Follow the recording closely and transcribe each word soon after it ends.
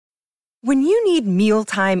When you need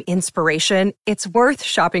mealtime inspiration, it's worth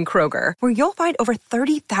shopping Kroger, where you'll find over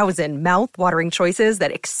 30,000 mouth-watering choices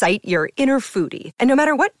that excite your inner foodie. And no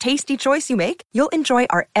matter what tasty choice you make, you'll enjoy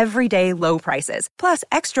our everyday low prices, plus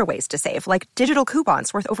extra ways to save, like digital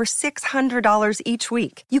coupons worth over $600 each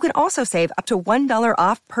week. You can also save up to $1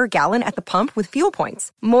 off per gallon at the pump with fuel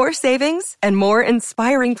points. More savings and more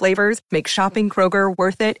inspiring flavors make shopping Kroger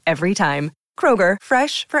worth it every time. Kroger,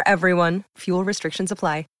 fresh for everyone. Fuel restrictions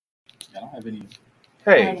apply. I don't have any.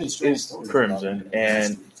 Hey, it's Crimson,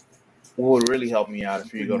 and what would really help me out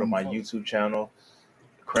if you go to my YouTube channel,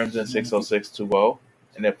 Crimson60620,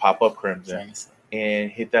 and then pop up Crimson,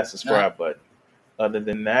 and hit that subscribe button. Other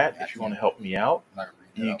than that, if you want to help me out,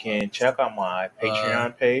 you can check out my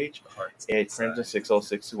Patreon page at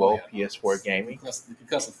Crimson60620 PS4 Gaming.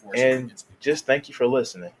 And just thank you for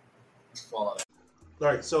listening. All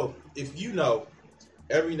right, so if you know,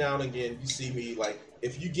 every now and again you see me, like,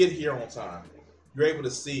 if you get here on time, you're able to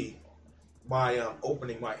see my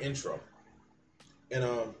opening, my intro. And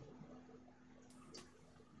I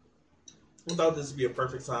thought this would be a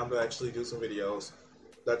perfect time to actually do some videos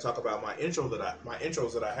that talk about my intros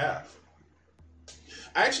that I have.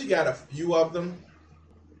 I actually got a few of them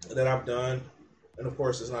that I've done, and of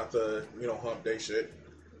course it's not the hump day shit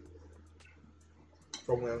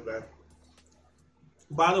from Wednesday.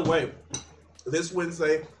 By the way, this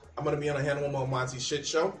Wednesday I'm going to be on a Hannibal Monty shit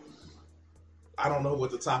show. I don't know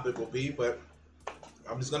what the topic will be, but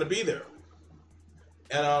I'm just going to be there.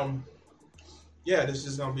 And this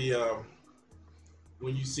is going to be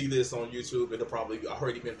when you see this on YouTube, it'll probably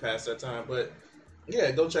already been past that time, but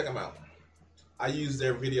yeah, go check them out. I use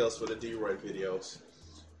their videos for the D-Roy videos.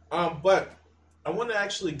 But I want to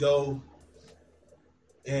actually go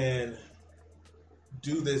and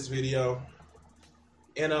do this video.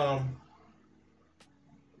 And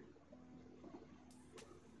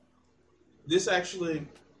this actually,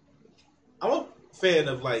 I'm a fan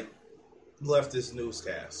of like leftist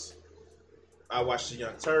newscasts. I watch the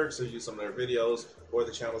Young Turks and use some of their videos or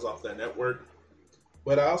the channels off their network.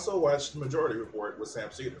 But I also watched the Majority Report with Sam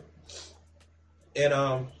Seder. And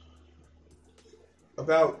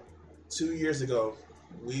about 2 years ago,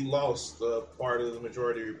 we lost a part of the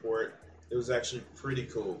Majority Report. It was actually pretty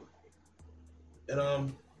cool. And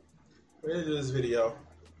we're gonna do this video,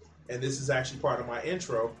 and this is actually part of my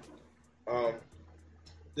intro.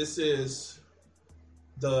 This is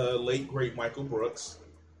the late great Michael Brooks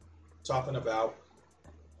talking about,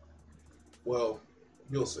 well,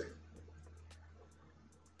 you'll see.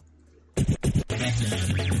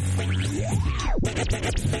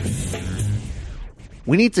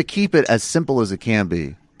 We need to keep it as simple as it can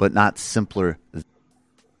be, but not simpler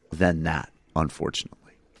than that,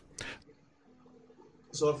 unfortunately.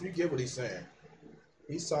 So if you get what he's saying,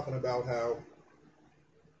 he's talking about how,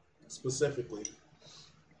 specifically,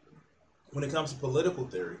 when it comes to political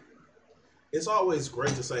theory, it's always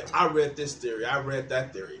great to say, I read this theory, I read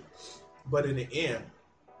that theory. But in the end,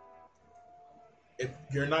 if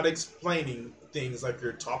you're not explaining things like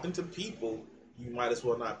you're talking to people, you might as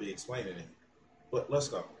well not be explaining it. But let's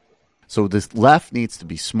go. So this left needs to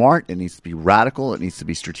be smart, it needs to be radical, it needs to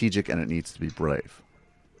be strategic, and it needs to be brave.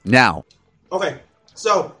 Now. Okay,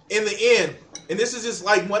 so in the end, and this is just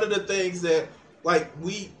like one of the things that like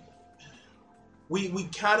we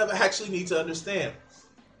kind of actually need to understand.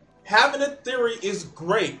 Having a theory is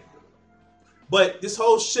great, but this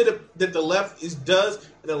whole shit that the left does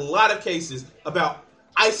in a lot of cases about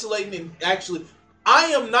isolating and actually, I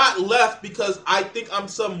am not left because I think I'm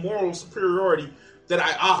some moral superiority that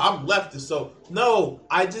I'm leftist. So no,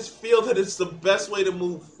 I just feel that it's the best way to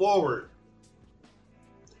move forward.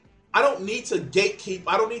 I don't need to gatekeep.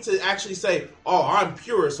 I don't need to actually say, oh, I'm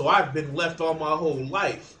pure, so I've been left all my whole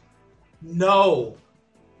life. No.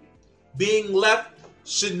 Being left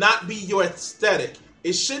should not be your aesthetic.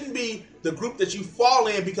 It shouldn't be the group that you fall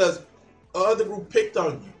in because other group picked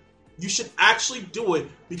on you. You should actually do it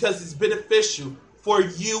because it's beneficial for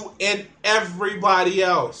you and everybody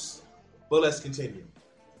else. But let's continue.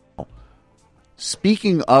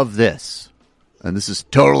 Speaking of this, and this is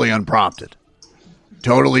totally unprompted,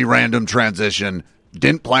 totally random transition,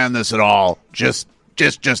 didn't plan this at all, just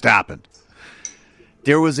happened.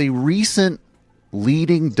 There was a recent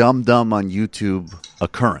leading dum-dum on YouTube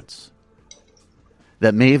occurrence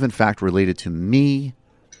that may have in fact related to me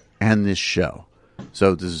and this show.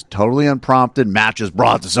 So this is totally unprompted. Matt just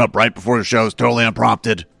brought this up right before the show. It's totally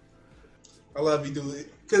unprompted. I love you, dude.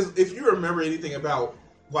 Because if you remember anything about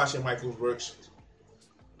watching Michael Brooks,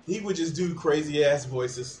 he would just do crazy-ass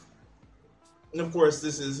voices. And of course,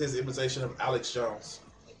 this is his imitation of Alex Jones.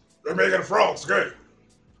 They're making frogs great.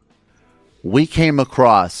 We came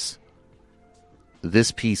across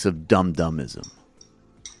this piece of dum-dumism.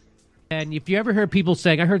 And if you ever heard people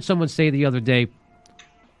saying, I heard someone say the other day,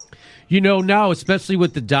 now, especially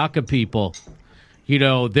with the DACA people,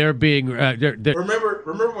 they're being... they're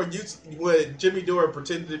Remember when Jimmy Dore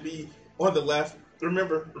pretended to be on the left?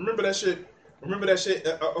 Remember that shit?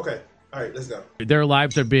 Okay. All right, let's go. Their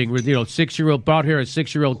lives are being, brought here as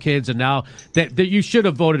 6-year-old kids, and now that you should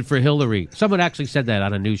have voted for Hillary. Someone actually said that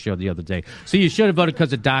on a news show the other day. So you should have voted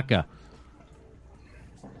because of DACA.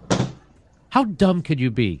 How dumb could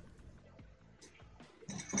you be?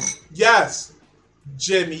 Yes,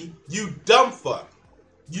 Jimmy, you dumb fuck.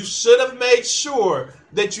 You should have made sure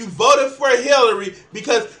that you voted for Hillary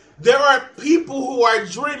because there are people who are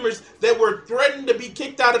dreamers that were threatened to be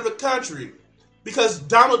kicked out of the country because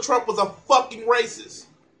Donald Trump was a fucking racist.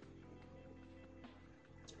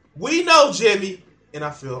 We know, Jimmy, and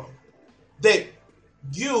I feel that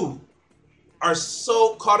you are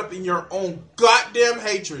so caught up in your own goddamn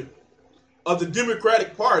hatred of the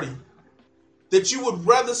Democratic Party that you would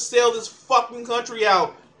rather sell this fucking country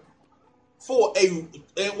out for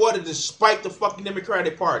to spite the fucking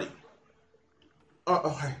Democratic Party.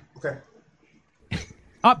 Okay.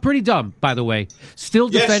 Pretty dumb, by the way. Still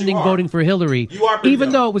defending voting for Hillary,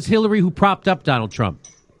 even though it was Hillary who propped up Donald Trump.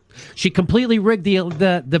 She completely rigged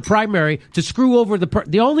the primary to screw over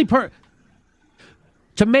to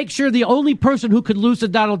make sure the only person who could lose to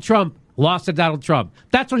Donald Trump lost to Donald Trump.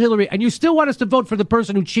 That's what Hillary... And you still want us to vote for the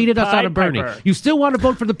person who cheated us out of Bernie. You still want to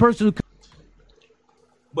vote for the person who...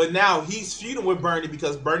 But now he's feuding with Bernie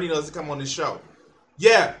because Bernie doesn't come on the show.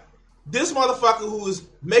 Yeah, this motherfucker who is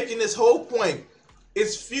making this whole point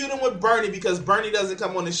is feuding with Bernie because Bernie doesn't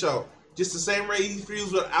come on the show. Just the same way he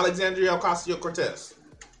feuds with Alexandria Ocasio-Cortez.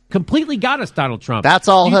 Completely got us Donald Trump. That's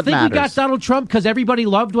all that matters. Do you think we got Donald Trump because everybody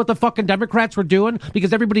loved what the fucking Democrats were doing?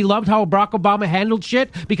 Because everybody loved how Barack Obama handled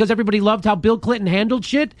shit? Because everybody loved how Bill Clinton handled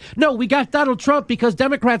shit? No, we got Donald Trump because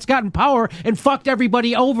Democrats got in power and fucked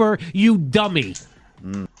everybody over, you dummy.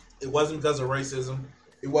 It wasn't because of racism.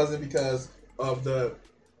 It wasn't because of the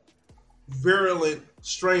virulent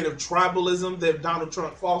strain of tribalism that Donald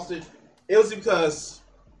Trump fostered. It was because,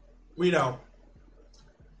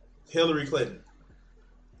 Hillary Clinton.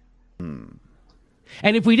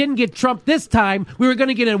 And if we didn't get Trump this time, we were going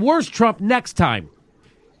to get a worse Trump next time.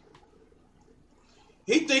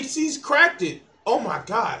 He thinks he's cracked it. Oh, my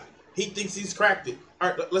God. He thinks he's cracked it. All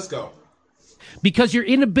right, let's go. Because your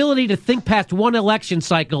inability to think past one election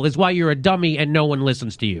cycle is why you're a dummy and no one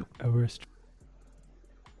listens to you.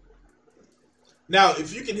 Now,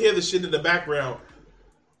 if you can hear the shit in the background,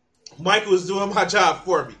 Michael is doing my job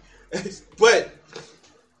for me. But,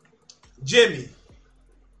 Jimmy...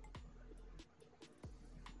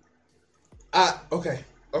 Okay.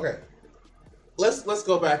 Let's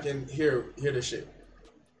go back and hear this shit.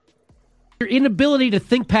 Your inability to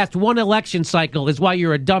think past one election cycle is why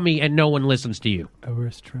you're a dummy and no one listens to you.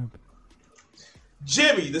 Where's Trump?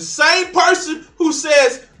 Jimmy, the same person who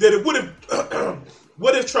says that it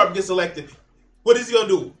what if Trump gets elected? What is he gonna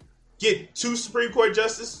do? Get 2 Supreme Court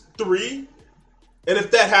justices? 3? And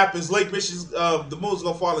if that happens, Lake Michigan, the moon's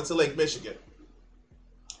gonna fall into Lake Michigan.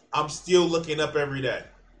 I'm still looking up every day.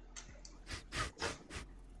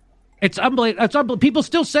 It's unbelievable. People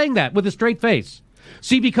still saying that with a straight face.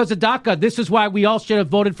 See, because of DACA, this is why we all should have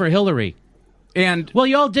voted for Hillary. Well,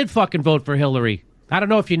 you all did fucking vote for Hillary. I don't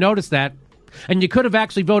know if you noticed that. And you could have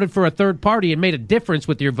actually voted for a third party and made a difference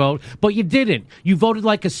with your vote, but you didn't. You voted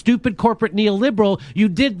like a stupid corporate neoliberal. You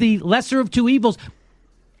did the lesser of two evils.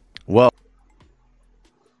 Well,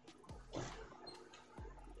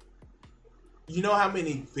 you know how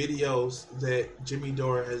many videos that Jimmy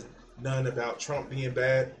Dore has done about Trump being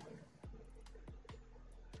bad?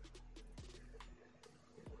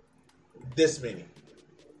 This many.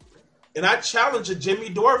 And I challenge a Jimmy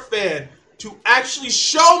Dore fan to actually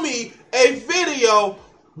show me a video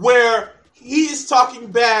where he is talking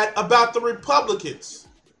bad about the Republicans.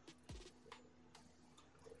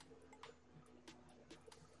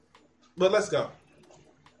 But let's go.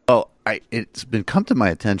 Well, it's been come to my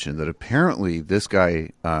attention that apparently this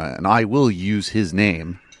guy, and I will use his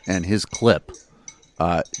name and his clip,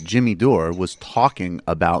 Jimmy Dore was talking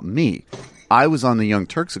about me. I was on the Young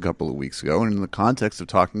Turks a couple of weeks ago, and in the context of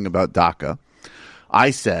talking about DACA,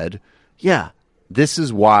 I said, yeah, this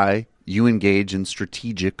is why you engage in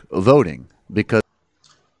strategic voting, because...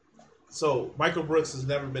 So, Michael Brooks has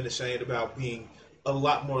never been ashamed about being a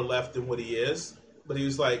lot more left than what he is, but he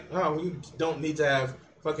was like, oh, we don't need to have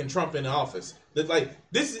fucking Trump in the office. Like,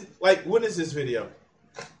 this is, like, when is this video?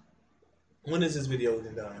 When is this video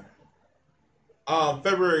done?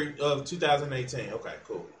 February of 2018. Okay,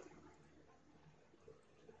 cool.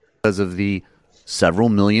 Because of the several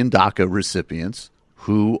million DACA recipients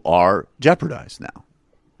who are jeopardized now.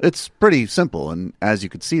 It's pretty simple, and as you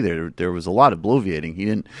could see there was a lot of bloviating. He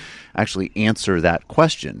didn't actually answer that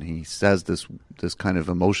question. He says this kind of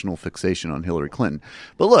emotional fixation on Hillary Clinton.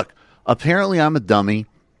 But look, apparently I'm a dummy,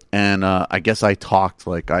 and I guess I talked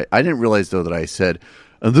like I didn't realize, though, that I said,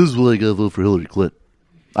 and this is why I got to vote for Hillary Clinton.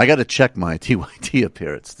 I got to check my TYT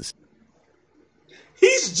appearance.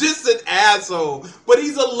 He's just an asshole, but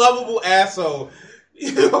he's a lovable asshole.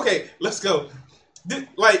 Okay, let's go.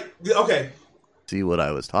 Okay. See what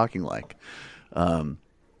I was talking like.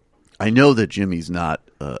 I know that Jimmy's not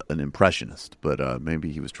an impressionist, but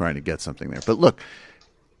maybe he was trying to get something there. But look,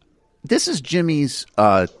 this is Jimmy's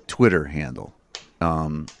Twitter handle,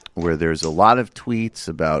 where there's a lot of tweets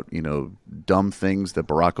about, dumb things that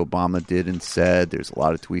Barack Obama did and said. There's a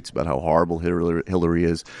lot of tweets about how horrible Hillary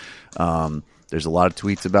is. There's a lot of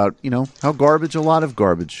tweets about, how garbage a lot of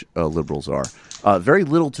garbage liberals are. Very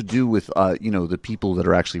little to do with, the people that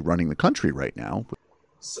are actually running the country right now.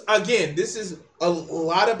 So again, this is a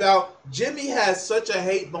lot about Jimmy has such a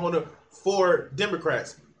hate boner for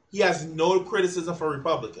Democrats. He has no criticism for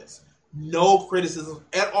Republicans. No criticism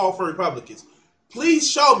at all for Republicans. Please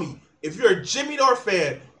show me, if you're a Jimmy Dore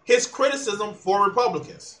fan, his criticism for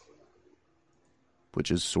Republicans.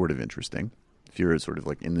 Which is sort of interesting. If you're sort of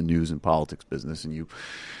like in the news and politics business and you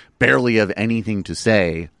barely have anything to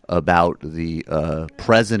say about the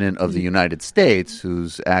president of the United States,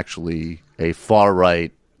 who's actually a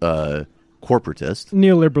far-right corporatist.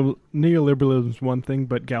 Neoliberalism is one thing,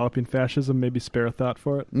 but galloping fascism, maybe spare a thought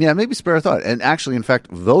for it. Yeah, maybe spare a thought. And actually, in fact,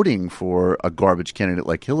 voting for a garbage candidate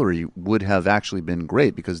like Hillary would have actually been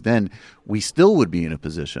great, because then we still would be in a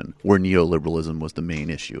position where neoliberalism was the main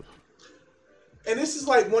issue. And this is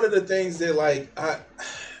like one of the things that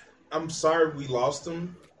I'm sorry we lost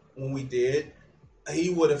him when we did. He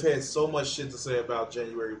would have had so much shit to say about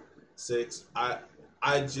January 6th.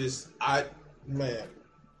 Man,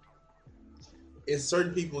 it's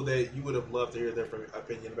certain people that you would have loved to hear their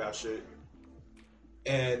opinion about shit.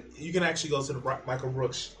 And you can actually go to the Michael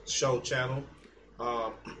Brooks Show channel.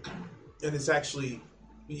 And it's actually,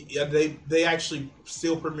 they actually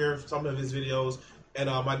still premiere some of his videos. And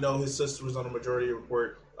I know his sister was on a Majority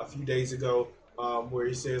Report a few days ago, where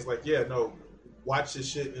he says, watch this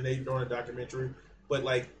shit, and they during a documentary. But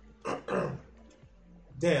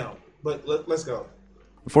damn. But let's go.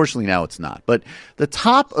 Unfortunately, now it's not. But the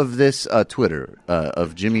top of this Twitter,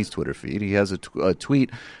 of Jimmy's Twitter feed, he has a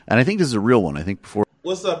tweet, and I think this is a real one. I think before.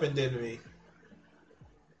 What's up, Indemnity?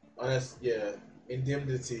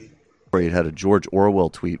 Indemnity. It had a George Orwell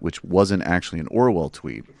tweet, which wasn't actually an Orwell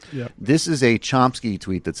tweet. Yep. This is a Chomsky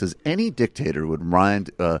tweet that says any dictator would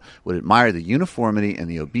admire the uniformity and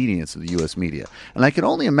the obedience of the U.S. media. And I can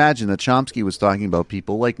only imagine that Chomsky was talking about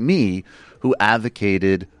people like me who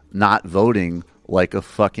advocated not voting like a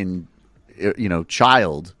fucking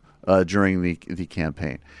child during the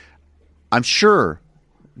campaign. I'm sure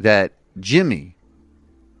that Jimmy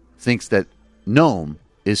thinks that Noam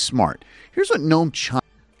is smart. Here's what Noam Chomsky.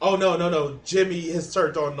 Oh, no. Jimmy has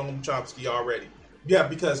turned on Noam Chomsky already. Yeah,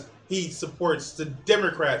 because he supports the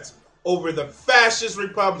Democrats over the fascist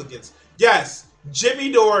Republicans. Yes,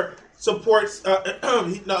 Jimmy Dore supports,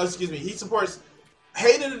 he supports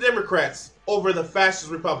hating the Democrats over the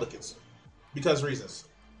fascist Republicans. Because reasons.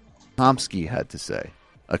 Chomsky had to say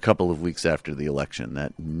a couple of weeks after the election,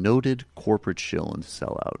 that noted corporate shill and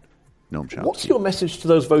sellout, Noam Chomsky. What's your message to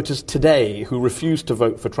those voters today who refuse to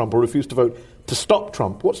vote for Trump or refuse to vote to stop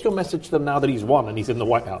Trump? What's your message to them now that he's won and he's in the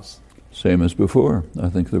White House? Same as before. I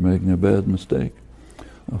think they're making a bad mistake.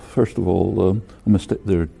 First of all,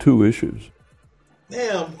 there are two issues.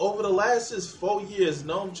 Damn, over the last 4 years,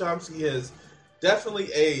 Noam Chomsky has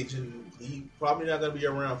definitely aged, and he's probably not going to be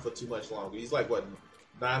around for too much longer. He's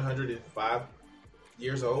 905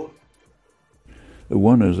 years old?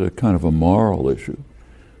 One is a kind of a moral issue.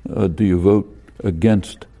 Do you vote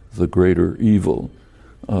against the greater evil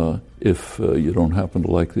if you don't happen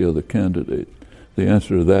to like the other candidate? The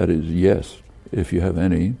answer to that is yes, if you have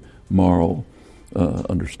any moral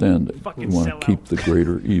understanding. You want to keep the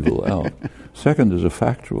greater evil out. Second is a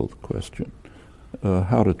factual question.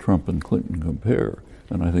 How do Trump and Clinton compare?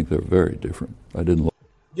 And I think they're very different.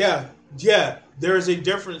 Yeah. There is a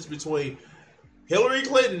difference between Hillary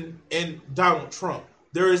Clinton and Donald Trump.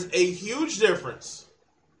 There is a huge difference.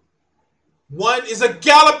 One is a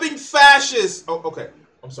galloping fascist. Oh, okay.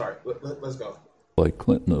 I'm sorry. Let's go. Like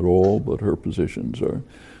Clinton at all, but her positions are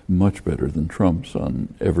much better than Trump's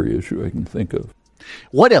on every issue I can think of.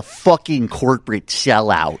 What a fucking corporate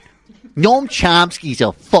sellout. Noam Chomsky's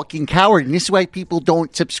a fucking coward, and this is why people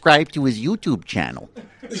don't subscribe to his YouTube channel.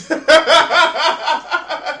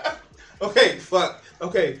 Okay, fuck.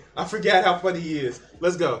 Okay, I forgot how funny he is.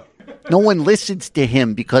 Let's go. No one listens to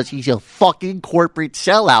him because he's a fucking corporate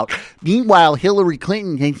sellout. Meanwhile, Hillary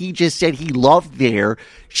Clinton, and he just said he loved there.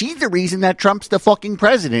 She's the reason that Trump's the fucking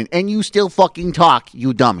president, and you still fucking talk,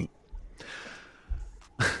 you dummy.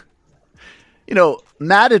 You know,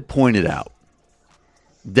 Matt had pointed out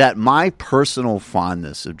that my personal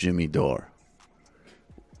fondness of Jimmy Dore,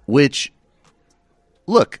 which,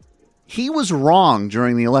 look, he was wrong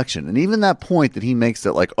during the election. And even that point that he makes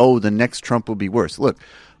that, like, oh, the next Trump will be worse. Look.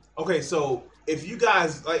 Okay, so if you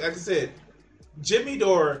guys, like I said, Jimmy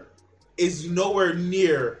Dore is nowhere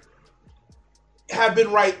near have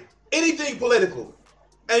been right anything political.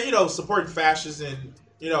 And, you know, supporting fascists and,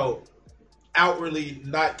 you know, outwardly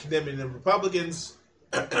not condemning the Republicans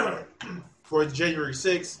for January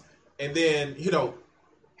 6th. And then, you know,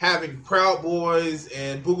 having Proud Boys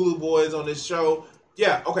and Boogaloo Boys on this show.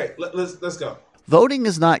 Yeah, okay, let's go. Voting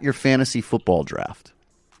is not your fantasy football draft.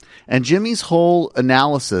 And Jimmy's whole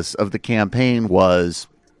analysis of the campaign was,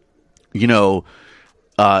 you know,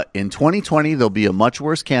 in 2020, there'll be a much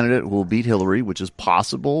worse candidate who will beat Hillary, which is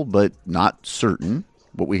possible, but not certain.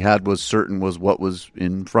 What we had was certain was what was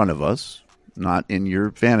in front of us, not in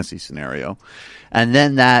your fantasy scenario. And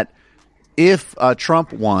then that if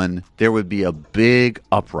Trump won, there would be a big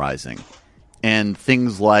uprising. And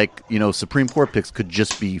things like, you know, Supreme Court picks could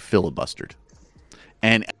just be filibustered.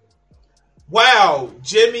 And wow,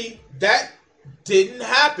 Jimmy, that didn't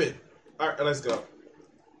happen. All right, let's go.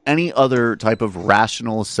 Any other type of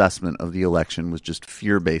rational assessment of the election was just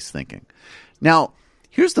fear-based thinking. Now,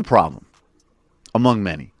 here's the problem, among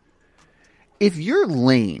many. If your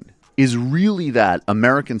lane is really that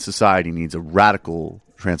American society needs a radical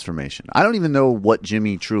transformation, I don't even know what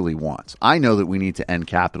Jimmy truly wants. I know that we need to end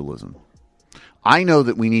capitalism. I know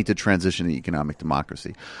that we need to transition to economic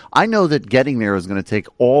democracy. I know that getting there is going to take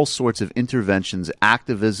all sorts of interventions,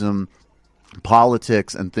 activism,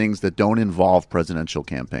 politics, and things that don't involve presidential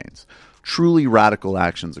campaigns. Truly radical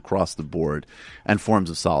actions across the board and forms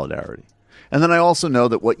of solidarity. And then I also know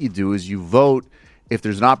that what you do is you vote if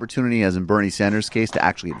there's an opportunity, as in Bernie Sanders' case, to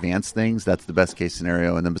actually advance things. That's the best case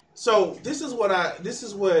scenario. And then so this is what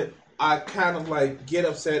I kind of like get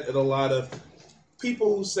upset at a lot of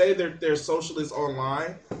people who say they're socialists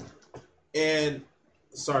online. And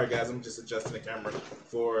sorry guys, I'm just adjusting the camera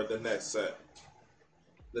for the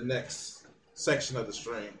next section of the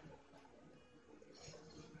stream.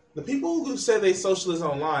 The people who say they socialists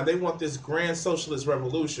online, they want this grand socialist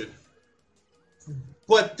revolution,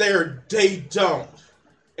 but they don't.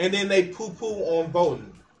 And then they poo-poo on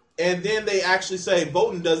voting. And then they actually say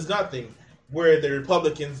voting does nothing, where the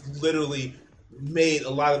Republicans literally made a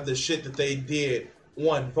lot of the shit that they did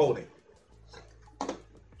on voting.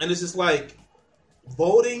 And it's just like,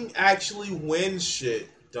 voting actually wins shit,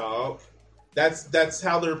 dog. That's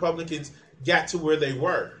how the Republicans got to where they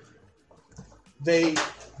were. They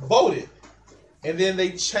voted, and then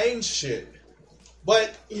they changed shit.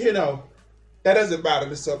 But, you know, that doesn't matter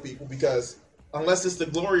to some people, because unless it's the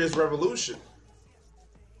glorious revolution,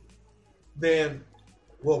 then,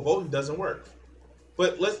 well, voting doesn't work.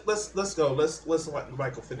 But let's go. Let's let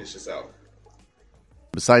Michael finish this out.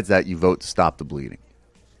 Besides that, you vote to stop the bleeding.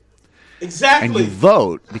 Exactly. And you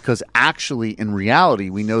vote because actually, in reality,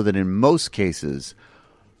 we know that in most cases,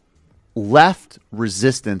 left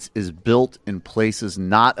resistance is built in places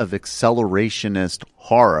not of accelerationist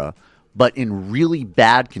horror, but in really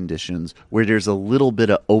bad conditions where there's a little bit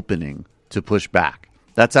of opening to push back.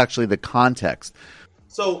 That's actually the context.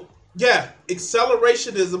 So, yeah,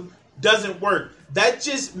 accelerationism doesn't work. That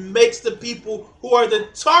just makes the people who are the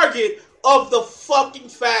target of the fucking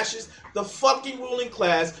fascists, the fucking ruling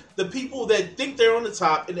class, the people that think they're on the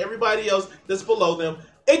top and everybody else that's below them,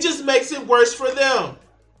 it just makes it worse for them.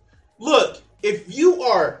 Look, if you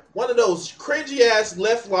are one of those cringy ass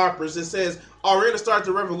left loppers that says, oh, we're going to start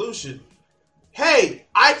the revolution. Hey,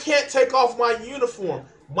 I can't take off my uniform.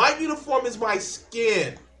 My uniform is my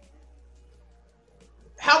skin.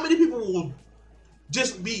 How many people will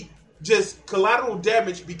just be collateral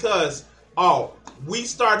damage because, oh, we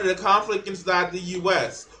started a conflict inside the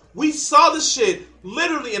U.S. We saw the shit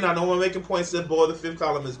literally, and I know I'm making points that boy the fifth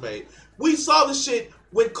column is made. We saw the shit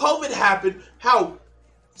when COVID happened, how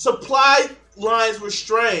supply lines were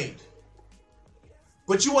strained.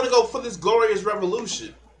 But you want to go for this glorious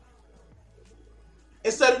revolution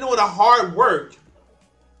instead of doing the hard work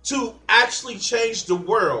to actually change the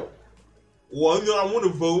world. Well, you know, I want to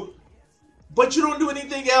vote, but you don't do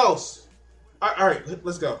anything else. All right,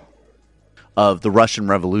 let's go. of the Russian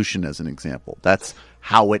Revolution as an example. That's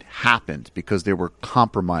how it happened, because there were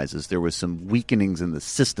compromises. There was some weakenings in the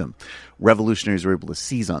system. Revolutionaries were able to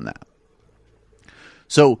seize on that.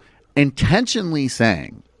 So intentionally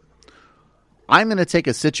saying, I'm going to take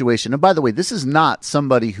a situation, and by the way, this is not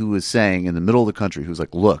somebody who is saying in the middle of the country who's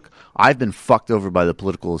like, look, I've been fucked over by the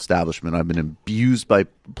political establishment. I've been abused by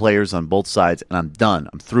players on both sides, and I'm done.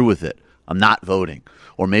 I'm through with it. I'm not voting.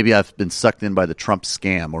 Or maybe I've been sucked in by the Trump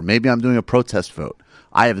scam, or maybe I'm doing a protest vote.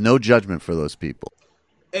 I have no judgment for those people.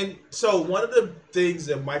 And so one of the things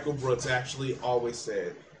that Michael Brooks actually always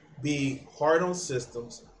said, be hard on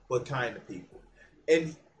systems, but kind to people.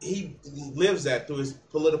 And he lives that through his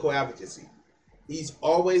political advocacy. He's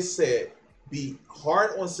always said, be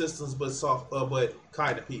hard on systems, but soft, but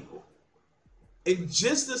kind to people. And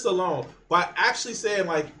just this alone, by actually saying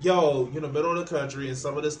like, yo, you're in the middle of the country in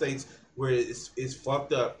some of the states where it's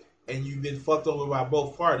fucked up and you've been fucked over by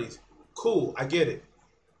both parties. Cool, I get it.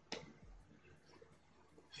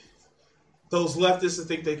 Those leftists that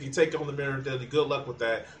think they can take on the military, good luck with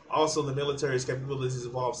that. Also, the military's capabilities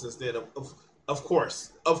evolved since then. Of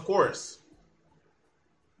course.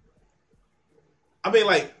 I mean,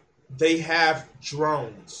 like, they have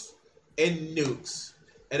drones and nukes.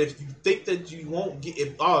 And if you think that you won't get,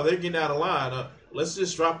 they're getting out of line, let's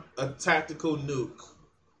just drop a tactical nuke.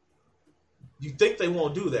 You think they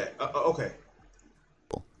won't do that? Okay.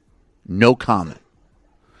 No comment.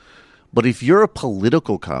 But if you're a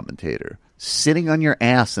political commentator sitting on your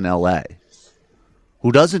ass in LA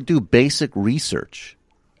who doesn't do basic research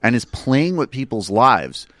and is playing with people's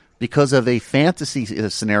lives because of a fantasy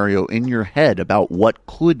scenario in your head about what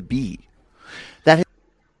could be, that.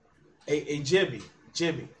 Hey, Jimmy,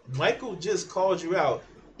 Michael just called you out,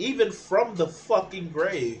 even from the fucking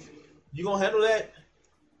grave. You gonna handle that?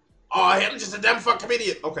 Oh, I'm just a damn fucking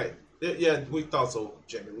idiot. Okay, yeah, we thought so,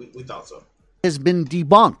 Jimmy. We thought so. Has been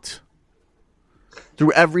debunked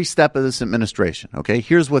through every step of this administration. Okay,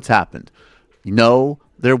 here's what's happened. No,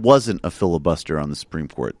 there wasn't a filibuster on the Supreme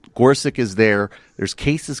Court. Gorsuch is there. There's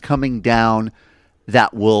cases coming down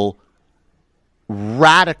that will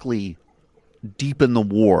radically deepen the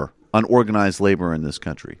war on organized labor in this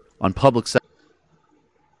country, on public sector.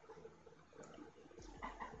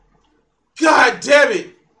 God damn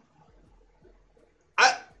it!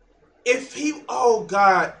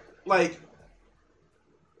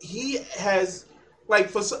 He has,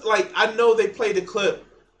 I know they played the clip,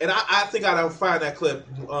 and I think I'll find that clip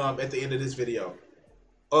at the end of this video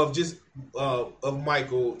of just of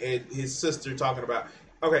Michael and his sister talking about.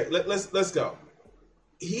 Okay, let's go.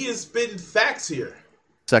 He is spitting facts here.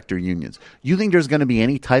 Sector unions. You think there's going to be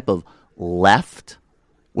any type of left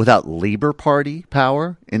without Labor Party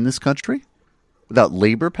power in this country? Without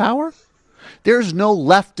labor power? There's no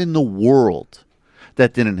left in the world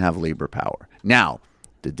that didn't have labor power. Now,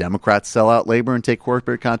 did Democrats sell out labor and take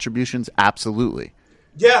corporate contributions? Absolutely.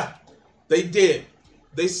 Yeah, they did.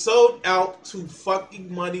 They sold out to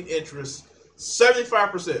fucking moneyed interests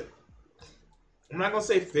 75%. I'm not going to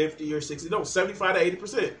say 50 or 60. No, 75 to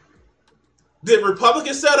 80%. Did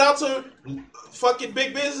Republicans sell out to fucking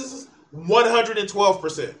big businesses?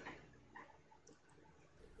 112%.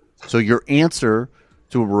 So your answer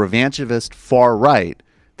to a revanchist far right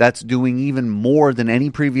that's doing even more than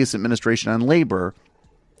any previous administration on labor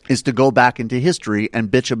is to go back into history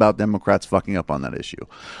and bitch about Democrats fucking up on that issue.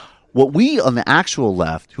 What we on the actual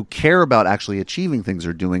left who care about actually achieving things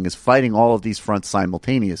are doing is fighting all of these fronts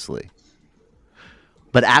simultaneously.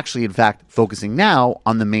 But actually, in fact, focusing now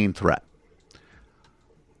on the main threat.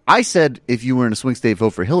 I said if you were in a swing state, vote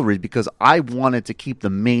for Hillary because I wanted to keep the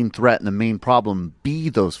main threat and the main problem be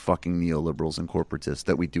those fucking neoliberals and corporatists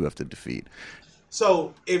that we do have to defeat.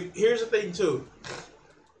 So here's the thing too.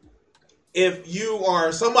 If you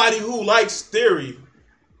are somebody who likes theory,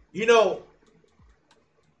 you know,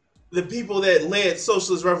 the people that led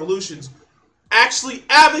socialist revolutions actually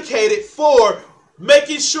advocated for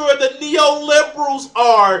making sure the neoliberals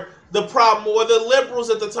are the problem, or the liberals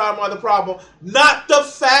at the time are the problem, not the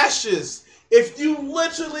fascists. If you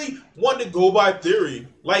literally want to go by theory,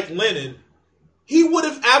 like Lenin, he would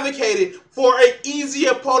have advocated for an easy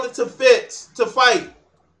opponent to fight,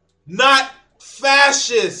 not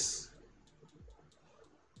fascists.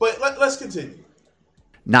 But let's continue.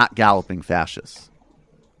 Not galloping fascists.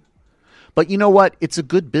 But you know what? It's a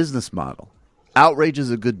good business model. Outrage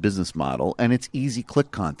is a good business model, and it's easy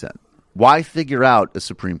click content. Why figure out a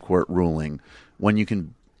Supreme Court ruling when you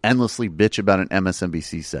can endlessly bitch about an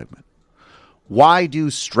MSNBC segment? Why do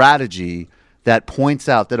strategy that points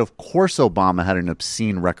out that, of course, Obama had an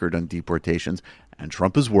obscene record on deportations and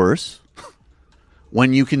Trump is worse,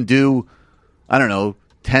 when you can do, I don't know,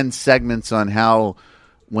 10 segments on how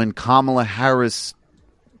when Kamala Harris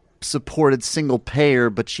supported single payer,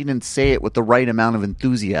 but she didn't say it with the right amount of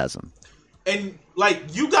enthusiasm. And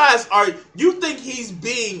like, you think he's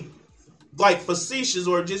being like facetious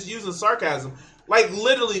or just using sarcasm. Like,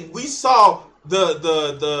 literally, we saw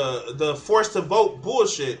the forced to vote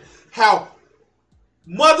bullshit. How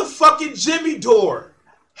motherfucking Jimmy Dore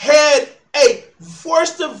had a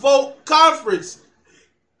forced to vote conference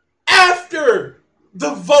after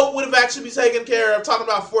the vote would have actually been taken care of, talking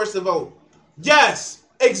about forced to vote. Yes,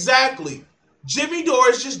 exactly. Jimmy Dore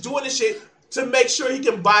is just doing this shit to make sure he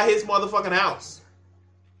can buy his motherfucking house.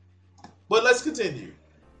 But let's continue.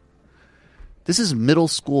 This is middle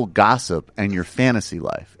school gossip and your fantasy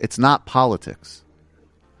life. It's not politics.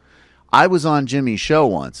 I was on Jimmy's show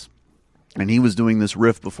once, and he was doing this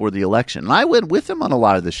riff before the election. And I went with him on a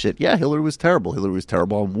lot of this shit. Yeah, Hillary was terrible. Hillary was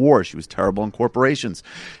terrible on war. She was terrible on corporations.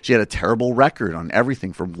 She had a terrible record on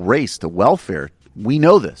everything from race to welfare. We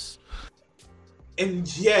know this. And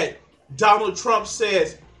yet, Donald Trump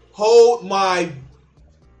says, hold my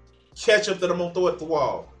ketchup that I'm going to throw at the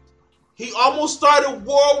wall. He almost started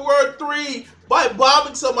World War III by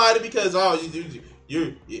bombing somebody because,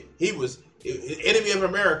 he was an enemy of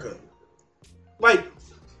America. Like,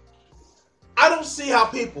 I don't see how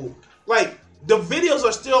people, like, the videos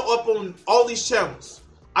are still up on all these channels.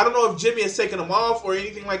 I don't know if Jimmy has taken them off or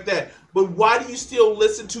anything like that, but why do you still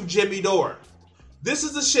listen to Jimmy Dore? This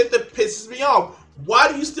is the shit that pisses me off.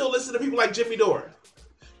 Why do you still listen to people like Jimmy Dore?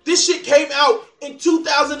 This shit came out in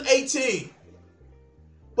 2018.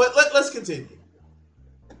 But let's continue.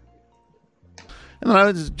 And then I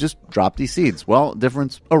would just drop these seeds. Well,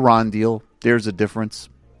 difference, Iran deal. There's a difference.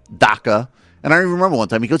 DACA. And I remember one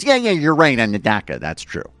time he goes, yeah, you're right on the DACA. That's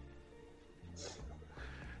true.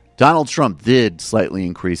 Donald Trump did slightly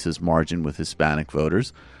increase his margin with Hispanic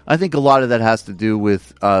voters. I think a lot of that has to do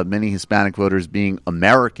with many Hispanic voters being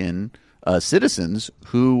American citizens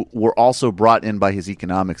who were also brought in by his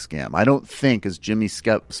economic scam. I don't think, as Jimmy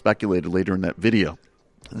speculated later in that video,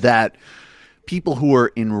 that people who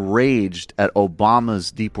are enraged at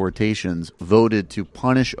Obama's deportations voted to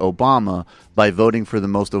punish Obama by voting for the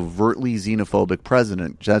most overtly xenophobic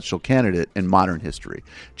presidential candidate in modern history.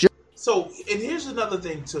 So, and here's another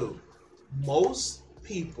thing too. Most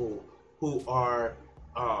people who are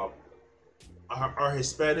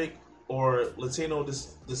Hispanic or Latino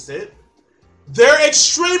descent, they're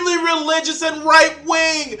extremely religious and right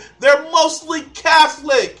wing. They're mostly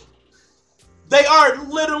Catholic. They are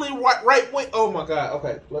literally right wing. Oh my God.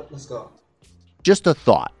 Okay, let's go. Just a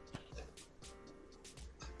thought.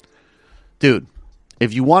 Dude,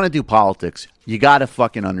 if you want to do politics, you got to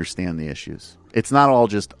fucking understand the issues. It's not all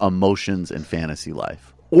just emotions and fantasy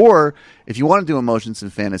life. Or if you want to do emotions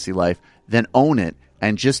and fantasy life, then own it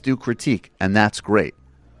and just do critique. And that's great.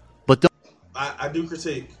 But don't. I do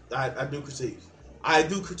critique. I do critique. I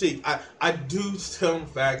do critique. I do some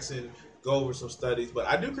facts and go over some studies, but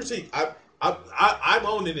I do critique. I'm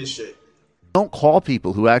owning this shit. Don't call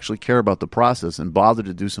people who actually care about the process and bother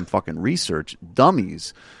to do some fucking research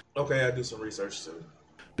dummies. Okay, I do some research too.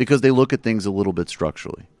 Because they look at things a little bit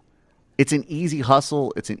structurally. It's an easy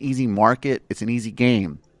hustle. It's an easy market. It's an easy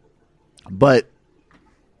game. But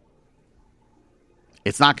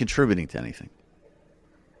it's not contributing to anything.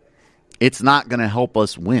 It's not going to help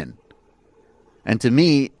us win. And to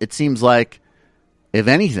me, it seems like, if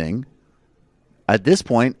anything, at this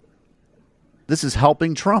point, this is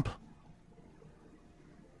helping Trump.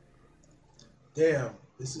 Damn,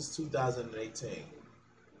 this is 2018.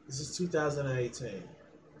 This is 2018.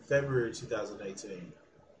 February 2018.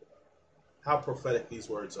 How prophetic these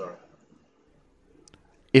words are.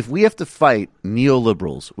 If we have to fight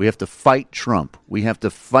neoliberals, we have to fight Trump, we have to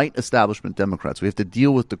fight establishment Democrats, we have to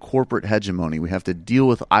deal with the corporate hegemony, we have to deal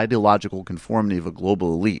with ideological conformity of a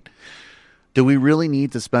global elite, do we really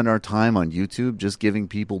need to spend our time on YouTube just giving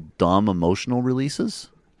people dumb emotional releases?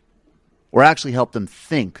 Or actually help them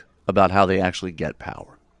think about how they actually get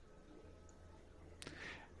power?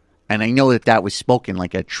 And I know that was spoken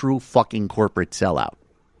like a true fucking corporate sellout.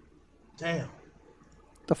 Damn.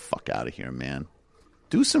 Get the fuck out of here, man.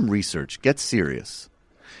 Do some research. Get serious.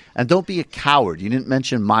 And don't be a coward. You didn't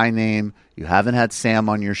mention my name. You haven't had Sam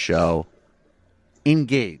on your show.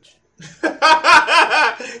 Engage. He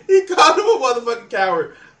called him a motherfucking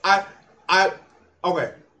coward.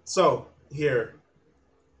 Okay. So, here.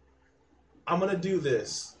 I'm going to do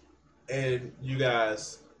this. And you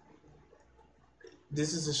guys,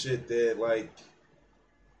 this is the shit that, like,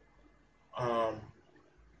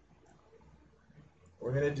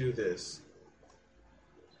 we're going to do this.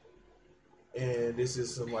 And this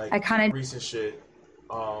is some, like, recent shit.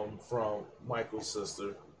 from Michael's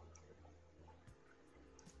sister.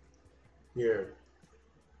 Here.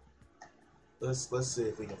 Let's see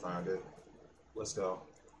if we can find it. Let's go.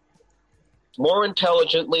 More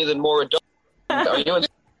intelligently than more adult. Are you in?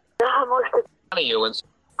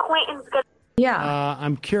 Clinton's good. Yeah.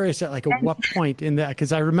 I'm curious at what point in that,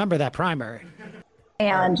 because I remember that primary.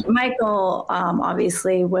 And Michael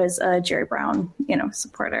obviously was a Jerry Brown,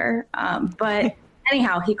 supporter. But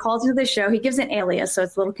anyhow, he called into the show. He gives an alias, so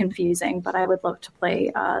it's a little confusing. But I would love to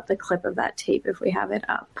play the clip of that tape if we have it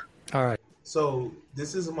up. All right. So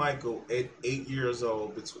this is Michael at 8 years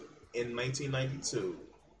old in 1992,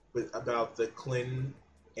 about the Clinton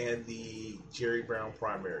and the Jerry Brown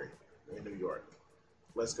primary in New York.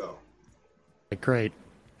 Let's go. Great.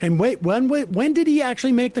 And wait, when did he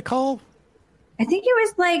actually make the call? I think it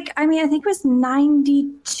was I think it was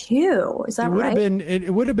 92. Is that right?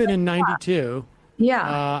 It would have been in 92.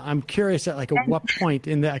 Yeah. I'm curious at what point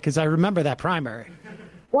in that, because I remember that primary.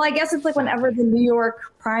 Well, I guess it's whenever the New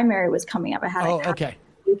York primary was coming up. I had it. Okay.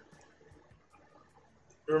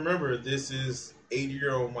 Remember, this is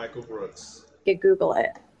 80-year-old Michael Brooks. You Google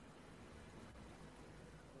it.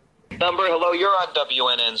 Number, hello, you're on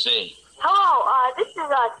WNNZ. Hello, this is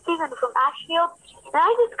Stephen from Ashfield, and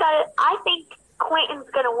I think Clinton's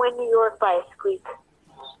going to win New York by a squeak.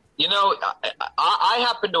 I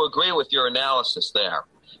happen to agree with your analysis there.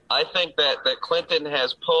 I think that Clinton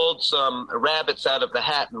has pulled some rabbits out of the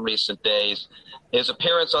hat in recent days. His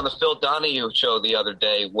appearance on the Phil Donahue show the other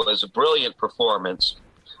day was a brilliant performance,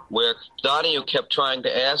 where Donahue kept trying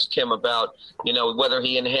to ask him about, whether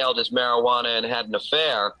he inhaled his marijuana and had an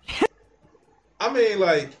affair. I mean,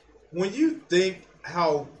 when you think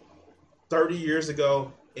how 30 years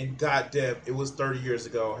ago, and goddamn, it was 30 years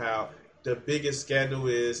ago, how the biggest scandal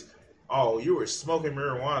is, oh, you were smoking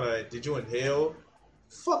marijuana, did you inhale?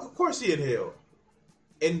 Fuck, of course he inhaled.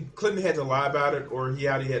 And Clinton had to lie about it, or he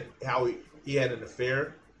had an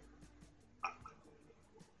affair.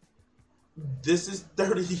 This is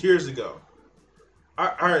 30 years ago.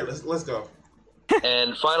 All right, let's go.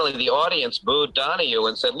 And finally, the audience booed Donahue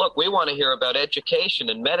and said, look, we want to hear about education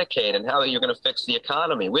and Medicaid and how you're going to fix the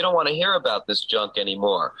economy. We don't want to hear about this junk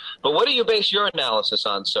anymore. But what do you base your analysis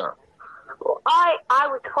on, sir? Well, I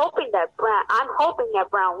was hoping that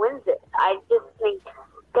Brown wins it. I just think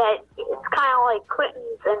that it's kind of like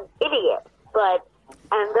Clinton's an idiot,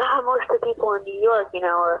 and most of the people in New York,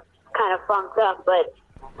 are kind of funked up, but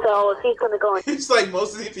so if he's going to go in... It's like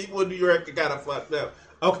most of the people in New York are kind of fucked up.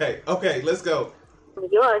 Okay, let's go. New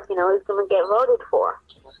York, he's going to get voted for.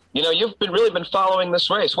 You've really been following this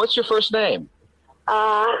race. What's your first name?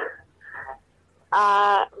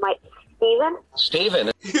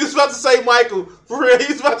 Steven. He was about to say Michael. For real, he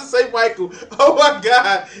was about to say Michael. Oh my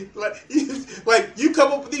God. You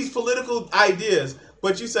come up with these political ideas,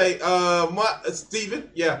 but you say, Steven?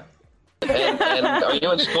 Yeah. And are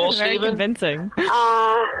you in school, Very Steven? convincing.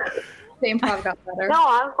 The improv got better. No,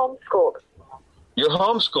 I'm homeschooled. You're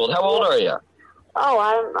homeschooled. How old are you? Oh,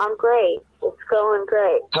 I'm great. It's going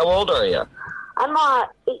great. How old are you? I'm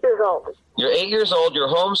 8 years old. You're 8 years old, you're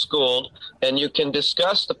homeschooled, and you can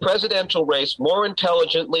discuss the presidential race more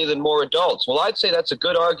intelligently than more adults. Well, I'd say that's a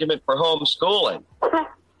good argument for homeschooling.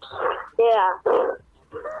 Yeah.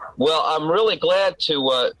 Well, I'm really glad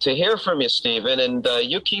to hear from you, Stephen, and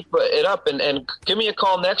you keep it up, and give me a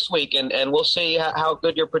call next week, and we'll see how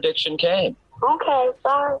good your prediction came. Okay,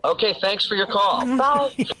 bye. Okay, thanks for your call.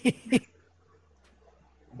 Bye.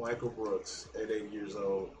 Michael Brooks, at 8 years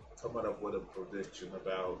old, coming up with a prediction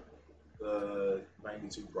about the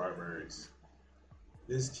 92 primaries.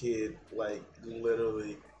 This kid,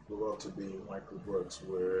 literally grew up to be Michael Brooks,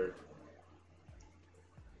 where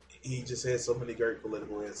he just had so many great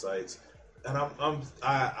political insights. And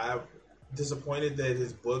I'm disappointed that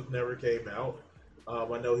his book never came out. I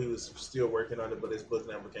know he was still working on it, but his book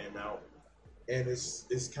never came out. And it's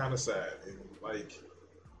kind of sad. And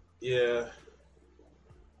yeah.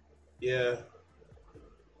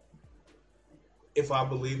 If I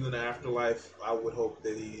believed in the afterlife, I would hope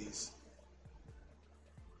that he's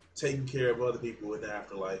taking care of other people in the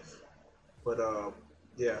afterlife. But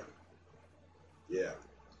yeah,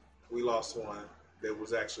 we lost one that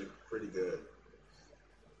was actually pretty good.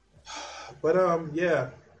 But yeah,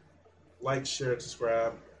 like, share,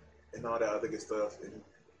 subscribe, and all that other good stuff. And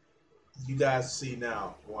you guys see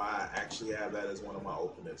now why I actually have that as one of my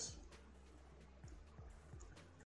openers.